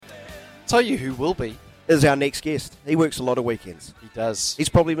tell you who will be. Is our next guest. He works a lot of weekends. He does. He's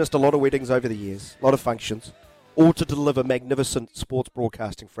probably missed a lot of weddings over the years, a lot of functions, all to deliver magnificent sports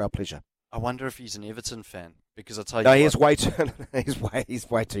broadcasting for our pleasure. I wonder if he's an Everton fan, because I tell you No, he's way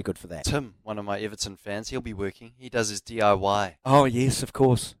too good for that. Tim, one of my Everton fans, he'll be working. He does his DIY. Oh, yes, of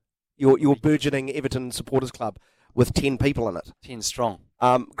course. Your burgeoning Everton supporters club with 10 people in it. 10 strong.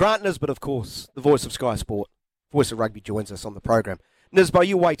 Grant Nisbett, of course, the voice of Sky Sport, voice of rugby, joins us on the program. Nisbo,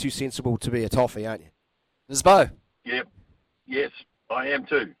 you're way too sensible to be a toffee, aren't you? Nisbo. Yep. Yes, I am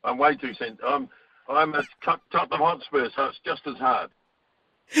too. I'm way too sensible. I'm a Tottenham Hotspur, so it's just as hard.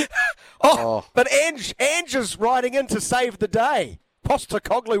 But Ange is riding in to save the day.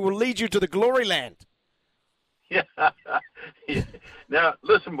 Postecoglou will lead you to the glory land. Yeah. Now,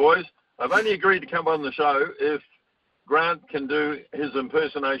 listen, boys, I've only agreed to come on the show if Grant can do his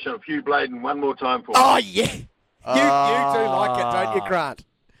impersonation of Hugh Bladen one more time for me. Oh, yeah. You do like it, don't you, Grant?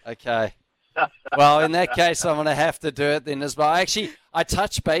 Okay. Well, in that case, I'm going to have to do it then as well. Actually, I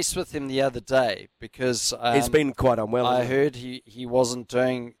touched base with him the other day because he's been quite unwell. I heard he wasn't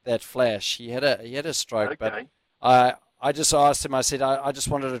doing that flash. He had a stroke, okay. But I just asked him. I said, I just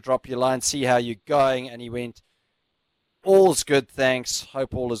wanted to drop your line, see how you're going, and he went, "All's good, thanks.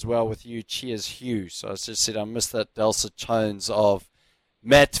 Hope all is well with you. Cheers, Hugh." So I just said, I miss that dulcet tones of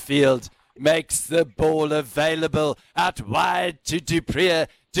Matfield makes the ball available out wide to Dupree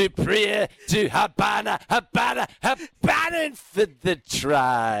to Habana for the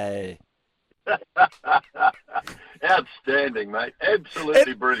try. Outstanding, mate.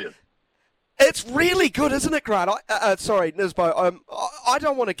 Absolutely brilliant. It's really good, isn't it, Grant? Sorry, Nisbo. I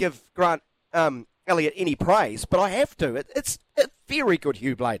don't want to give Grant Elliott any praise, but I have to. It's a very good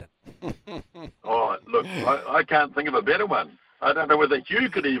Hugh Bladen. Oh, look, I can't think of a better one. I don't know whether you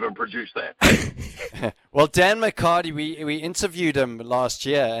could even produce that. Well, Dan McCarty, we interviewed him last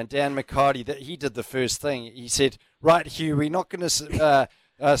year, and Dan McCarty, he did the first thing. He said, "Right, Hugh, we're not going to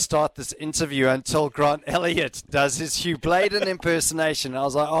start this interview until Grant Elliott does his Hugh Bladen impersonation." And I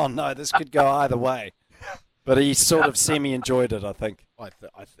was like, oh, no, this could go either way. But he sort of semi-enjoyed it, I think.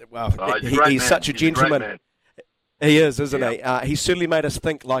 He's such a gentleman. He is, isn't he? He certainly made us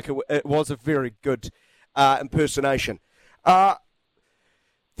think like it was a very good impersonation.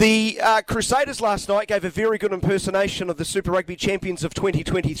 The Crusaders last night gave a very good impersonation of the Super Rugby champions of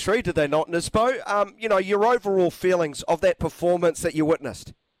 2023, did they not, Nisbo? Your overall feelings of that performance that you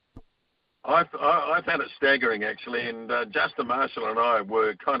witnessed. I found it staggering, actually, and Justin Marshall and I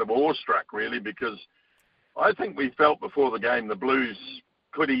were kind of awestruck, really, because I think we felt before the game the Blues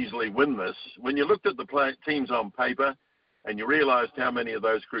could easily win this. When you looked at the teams on paper and you realised how many of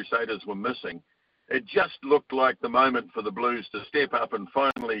those Crusaders were missing, it just looked like the moment for the Blues to step up and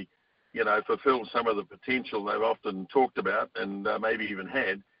finally, fulfill some of the potential they've often talked about and maybe even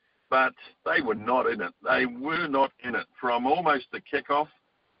had. But they were not in it. They were not in it. From almost the kickoff,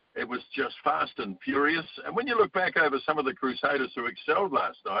 it was just fast and furious. And when you look back over some of the Crusaders who excelled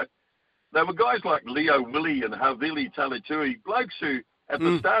last night, they were guys like Leo Willie and Havili Talitui, blokes who, at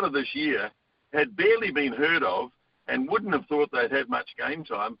the start of this year, had barely been heard of and wouldn't have thought they'd had much game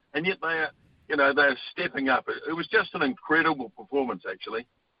time, and yet they're stepping up. It was just an incredible performance, actually.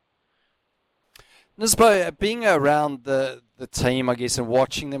 Nisbo, being around the team, I guess, and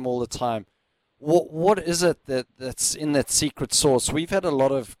watching them all the time, what is it that's in that secret sauce? We've had a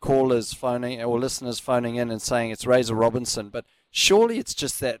lot of callers phoning or listeners phoning in and saying it's Razor Robinson, but surely it's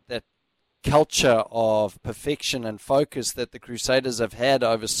just that culture of perfection and focus that the Crusaders have had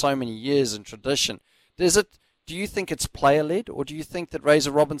over so many years and tradition. Do you think it's player-led, or do you think that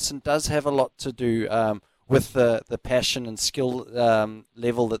Razor Robinson does have a lot to do with the passion and skill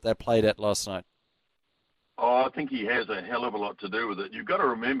level that they played at last night? Oh, I think he has a hell of a lot to do with it. You've got to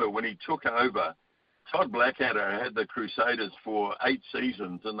remember when he took over, Todd Blackadder had the Crusaders for 8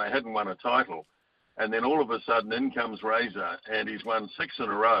 seasons and they hadn't won a title. And then all of a sudden in comes Razor and he's won 6 in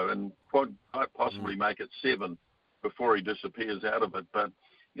a row and quite possibly make it 7 before he disappears out of it. But,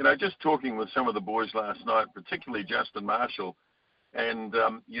 just talking with some of the boys last night, particularly Justin Marshall, and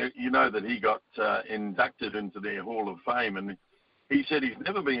you know that he got inducted into their Hall of Fame, and he said he's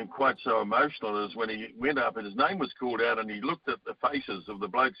never been quite so emotional as when he went up and his name was called out and he looked at the faces of the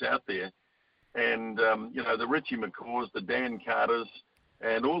blokes out there and, the Richie McCaws, the Dan Carters,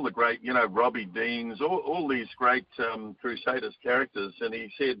 and all the great, Robbie Deans, all these great Crusaders characters. And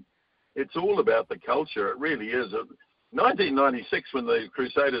he said, it's all about the culture. It really is. 1996, when the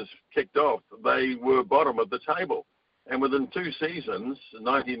Crusaders kicked off, they were bottom of the table. And within 2 seasons,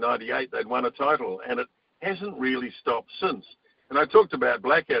 1998, they'd won a title. And it hasn't really stopped since. And I talked about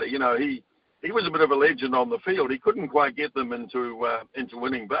Blackadder. He was a bit of a legend on the field. He couldn't quite get them into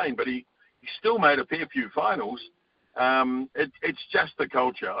winning vein, but he He still made a fair few finals. It's just the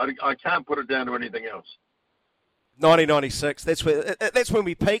culture. I can't put it down to anything else. 1996. That's when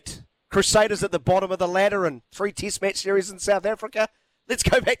we peaked. Crusaders at the bottom of the ladder and 3 Test match series in South Africa. Let's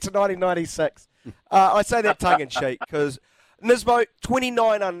go back to 1996. I say that tongue in cheek because Nisbett,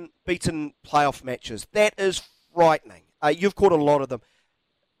 29 unbeaten playoff matches. That is frightening. You've caught a lot of them.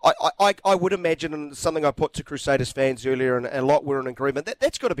 I would imagine, and something I put to Crusaders fans earlier, and a lot were in agreement,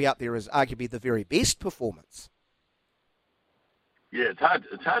 that's got to be up there as arguably the very best performance. Yeah, it's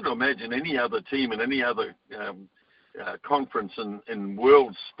hard to imagine any other team in any other conference in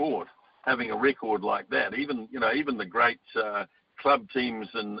world sport having a record like that. Even the great club teams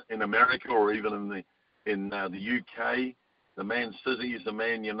in America, or even in the UK, the Man Cities, the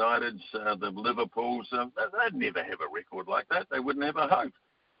Man Uniteds, the Liverpools, they'd never have a record like that. They wouldn't have a hope.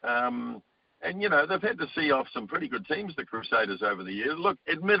 And they've had to see off some pretty good teams, the Crusaders, over the years. Look,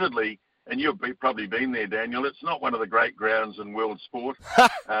 admittedly, and you've probably been there, Daniel, it's not one of the great grounds in world sport.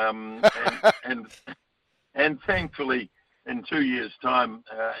 And thankfully, in 2 years' time,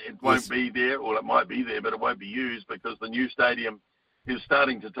 it won't be there, or it might be there, but it won't be used because the new stadium is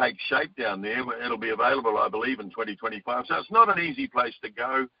starting to take shape down there. It'll be available, I believe, in 2025. So it's not an easy place to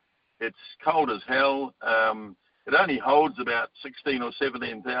go. It's cold as hell. It only holds about 16 or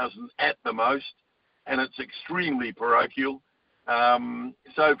 17,000 at the most, and it's extremely parochial.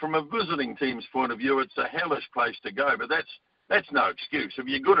 So from a visiting team's point of view, it's a hellish place to go, but that's no excuse. If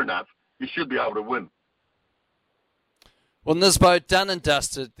you're good enough, you should be able to win. Well, Nisbett, done and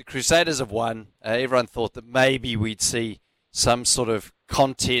dusted. The Crusaders have won. Everyone thought that maybe we'd see some sort of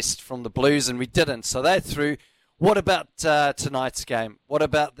contest from the Blues, and we didn't. So they're through. What about tonight's game? What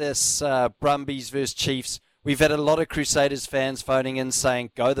about this Brumbies versus Chiefs? We've had a lot of Crusaders fans phoning in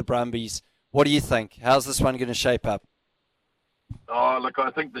saying, go the Brumbies. What do you think? How's this one going to shape up? Oh, look,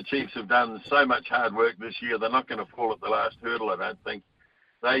 I think the Chiefs have done so much hard work this year. They're not going to fall at the last hurdle, I don't think.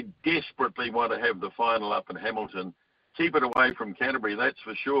 They desperately want to have the final up in Hamilton. Keep it away from Canterbury, that's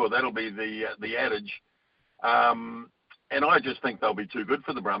for sure. That'll be the adage. And I just think they'll be too good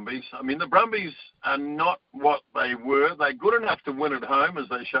for the Brumbies. I mean, the Brumbies are not what they were. They're good enough to win at home, as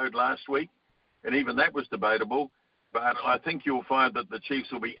they showed last week, and even that was debatable. But I think you'll find that the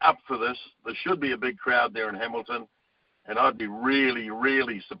Chiefs will be up for this. There should be a big crowd there in Hamilton, and I'd be really,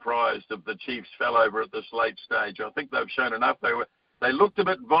 really surprised if the Chiefs fell over at this late stage. I think they've shown enough. They looked a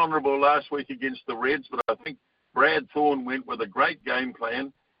bit vulnerable last week against the Reds, but I think Brad Thorne went with a great game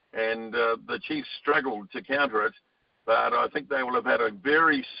plan, and the Chiefs struggled to counter it. But I think they will have had a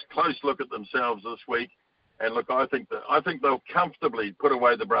very close look at themselves this week. And look, I think they'll comfortably put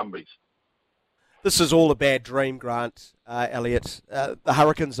away the Brumbies. This is all a bad dream, Grant, Elliot. The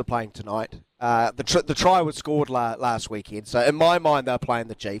Hurricanes are playing tonight. The try was scored last weekend, so in my mind they're playing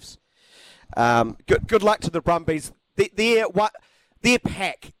the Chiefs. Good luck to the Brumbies. Their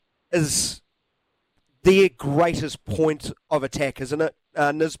pack is their greatest point of attack, isn't it,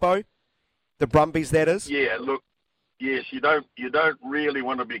 Nisbett? The Brumbies, that is. Yeah. Look. Yes, you don't really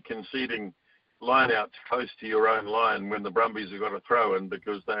want to be conceding line-outs close to your own line when the Brumbies have got to throw in,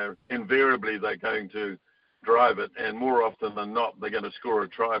 because they're going to drive it, and more often than not they're going to score a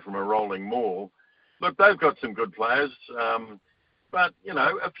try from a rolling maul. Look, they've got some good players, but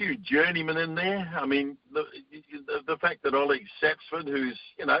a few journeymen in there. I mean, the fact that Ollie Sapsford, who's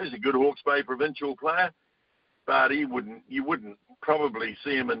a good Hawke's Bay provincial player, but you wouldn't probably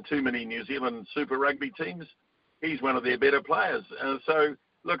see him in too many New Zealand Super Rugby teams. He's one of their better players. So,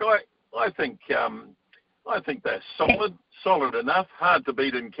 look, I think they're solid enough. Hard to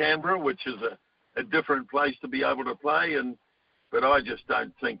beat in Canberra, which is a different place to be able to play. But I just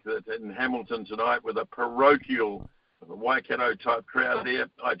don't think that in Hamilton tonight, with a parochial Waikato type crowd there,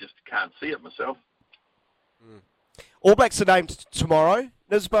 I just can't see it myself. All Blacks are named tomorrow.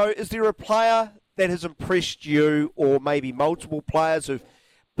 Nisbett, is there a player that has impressed you, or maybe multiple players who've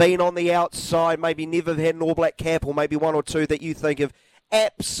been on the outside, maybe never had an All Black cap, or maybe one or two that you think have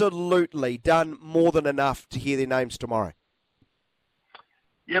absolutely done more than enough to hear their names tomorrow?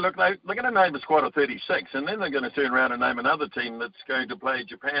 Yeah, look, they're going to name a squad of 36, and then they're going to turn around and name another team that's going to play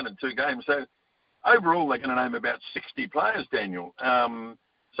Japan in 2 games. So overall, they're going to name about 60 players, Daniel.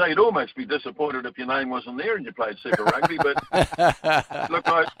 So you'd almost be disappointed if your name wasn't there and you played Super Rugby. But look,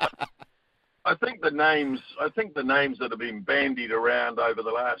 I think the names that have been bandied around over the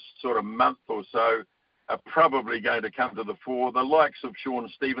last sort of month or so are probably going to come to the fore. The likes of Sean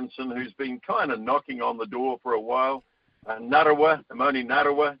Stevenson, who's been kind of knocking on the door for a while. Imoni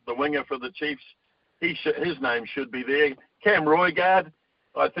Narawa, the winger for the Chiefs, his name should be there. Cam Roigard,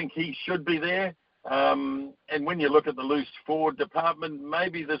 I think he should be there. And when you look at the loose forward department,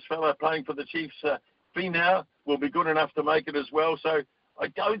 maybe this fella playing for the Chiefs, Finau, will be good enough to make it as well. So I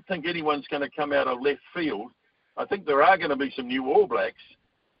don't think anyone's going to come out of left field. I think there are going to be some new All Blacks,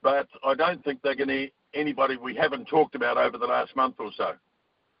 but I don't think they're going to anybody we haven't talked about over the last month or so.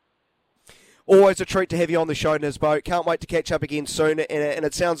 Always a treat to have you on the show, Nisbett. Can't wait to catch up again soon, and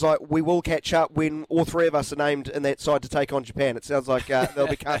it sounds like we will catch up when all three of us are named in that side to take on Japan. It sounds like they'll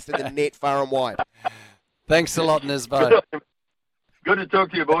be casting the net far and wide. Thanks a lot, Nisbett. Good to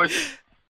talk to you, boys.